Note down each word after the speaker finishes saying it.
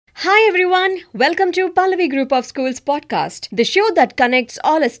Hi everyone, welcome to Pallavi Group of Schools podcast, the show that connects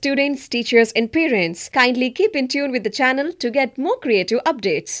all our students, teachers and parents. Kindly keep in tune with the channel to get more creative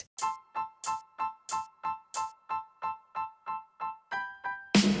updates.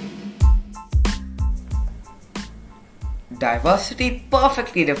 Diversity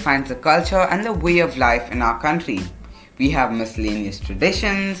perfectly defines the culture and the way of life in our country. We have miscellaneous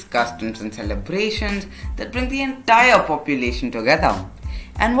traditions, customs and celebrations that bring the entire population together.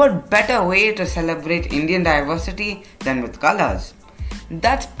 And what better way to celebrate Indian diversity than with colors?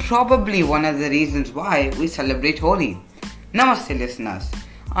 That's probably one of the reasons why we celebrate Holi. Namaste listeners,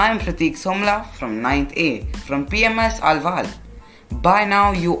 I am Prateek Somla from 9th A from PMS Alwal. By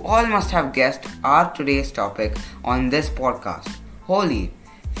now you all must have guessed our today's topic on this podcast, Holi,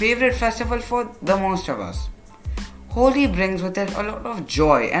 favorite festival for the most of us. Holi brings with it a lot of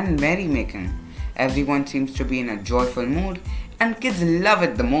joy and merrymaking. Everyone seems to be in a joyful mood and kids love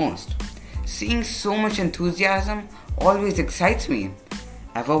it the most. Seeing so much enthusiasm always excites me.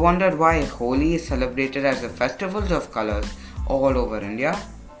 Ever wondered why Holi is celebrated as a festival of colors all over India?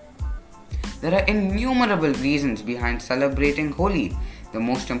 There are innumerable reasons behind celebrating Holi, the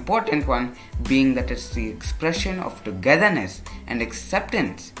most important one being that it's the expression of togetherness and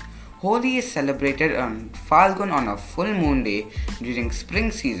acceptance. Holi is celebrated on Falgun on a full moon day during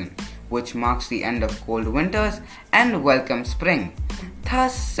spring season, which marks the end of cold winters and welcomes spring,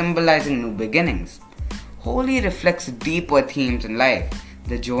 thus symbolizing new beginnings. Holi reflects deeper themes in life,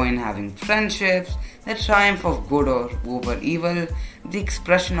 the joy in having friendships, the triumph of good over evil, the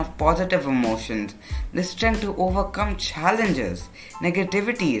expression of positive emotions, the strength to overcome challenges,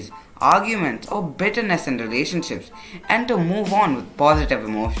 negativities, arguments or bitterness in relationships, and to move on with positive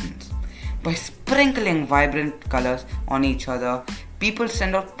emotions. By sprinkling vibrant colors on each other, people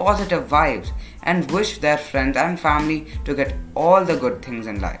send out positive vibes and wish their friends and family to get all the good things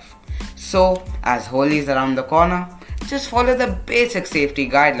in life. So, as Holi is around the corner, just follow the basic safety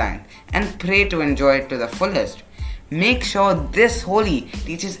guidelines and pray to enjoy it to the fullest. Make sure this Holi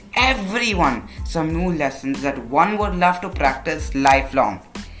teaches everyone some new lessons that one would love to practice lifelong.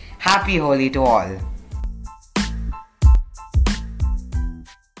 Happy Holi to all!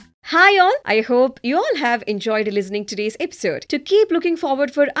 Hi all, I hope you all have enjoyed listening to today's episode. To keep looking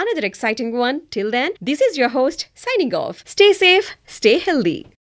forward for another exciting one, till then, this is your host signing off. Stay safe, stay healthy.